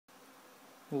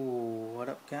Oh, what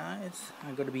up guys?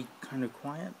 I gotta be kind of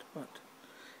quiet, but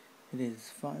it is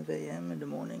 5 AM in the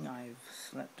morning. I've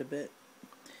slept a bit.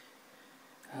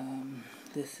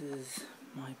 This is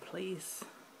my place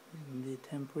in the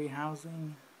temporary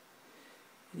housing.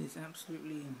 It is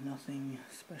absolutely nothing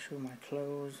special. My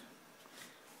clothes,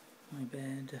 my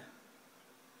bed,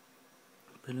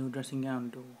 below dressing gown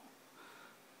door,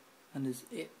 and is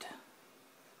it.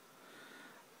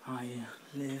 I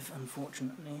live,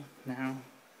 unfortunately, now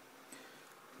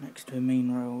next to a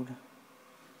main road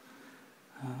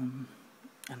and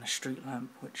a street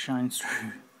lamp which shines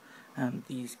through, and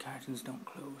these curtains don't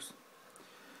close.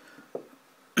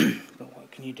 But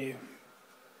what can you do?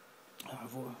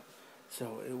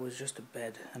 So it was just a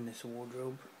bed and this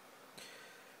wardrobe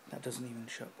that doesn't even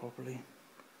shut properly.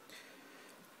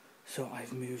 So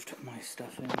I've moved my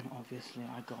stuff in. Obviously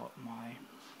I got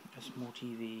a small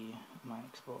TV, my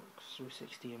Xbox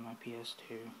 360 and my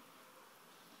PS2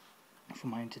 for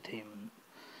my entertainment,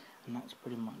 and that's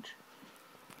pretty much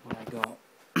what I got.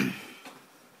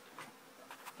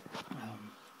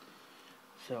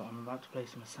 So I'm about to play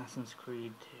some Assassin's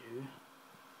Creed 2.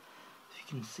 As you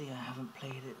can see, I haven't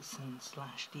played it since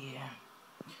last year,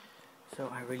 so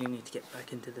I really need to get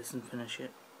back into this and finish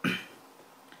it.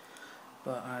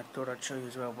 But I thought I'd show you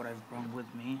as well what I've brought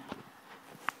with me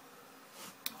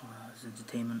as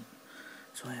entertainment.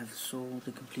 So I have Soul,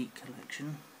 the complete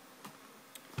collection,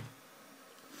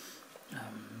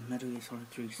 Metal Gear Solid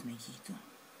 3 Snake Eater,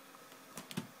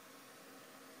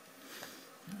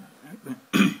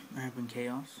 Urban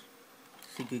Chaos.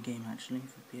 It's a good game actually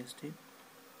for PS2.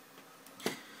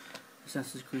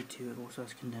 Assassin's Creed 2, it also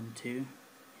has Condemned 2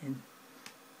 in.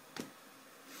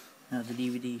 The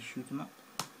DVD Shoot 'em Up.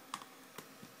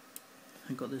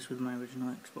 I got this with my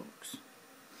original Xbox.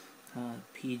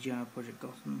 PGR Project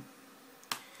Gotham.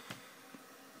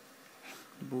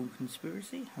 The Bourne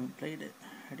Conspiracy, haven't played it,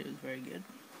 heard it was very good.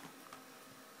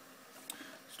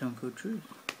 Stone Cold Truth,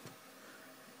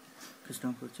 because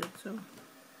Stone Cold said so.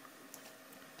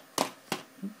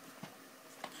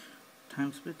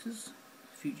 Time Splitters,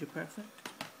 Future Perfect.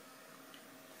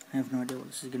 I have no idea what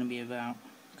this is going to be about,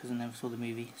 because I never saw the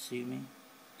movie. Sue me.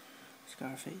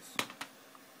 Scarface.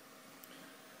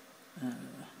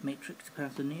 Matrix,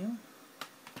 Path of Neo.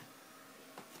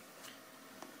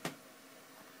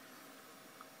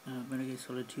 Metal Gear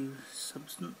Solid 2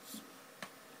 Substance.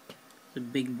 The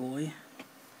Big Boy.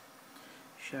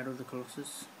 Shadow of the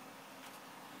Colossus.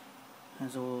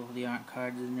 Has all the art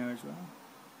cards in there as well.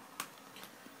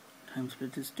 Time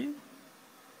Splitters 2.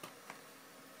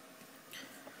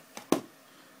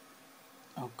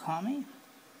 Okami.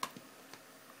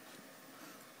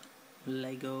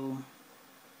 Lego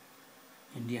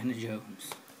Indiana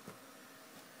Jones.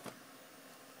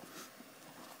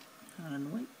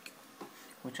 Alan Wake,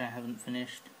 which I haven't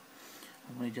finished.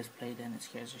 I've only just played it and it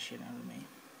scares the shit out of me.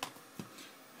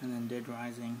 And then Dead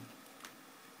Rising.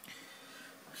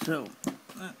 So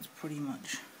that's pretty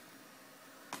much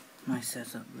my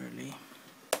setup really.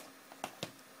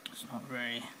 It's not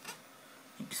very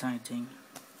exciting.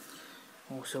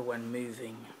 Also, when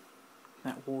moving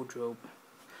that wardrobe,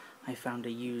 I found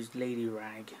a used lady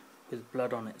rag with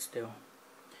blood on it still.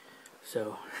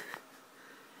 So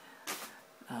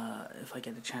if I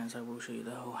get the chance, I will show you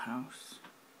the whole house.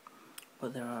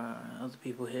 But there are other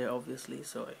people here obviously,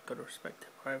 so I gotta respect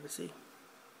their privacy.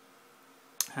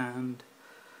 And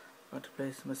about to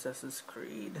play some Assassin's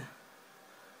Creed.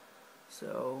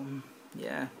 So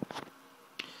yeah,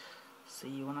 see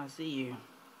you when I see you.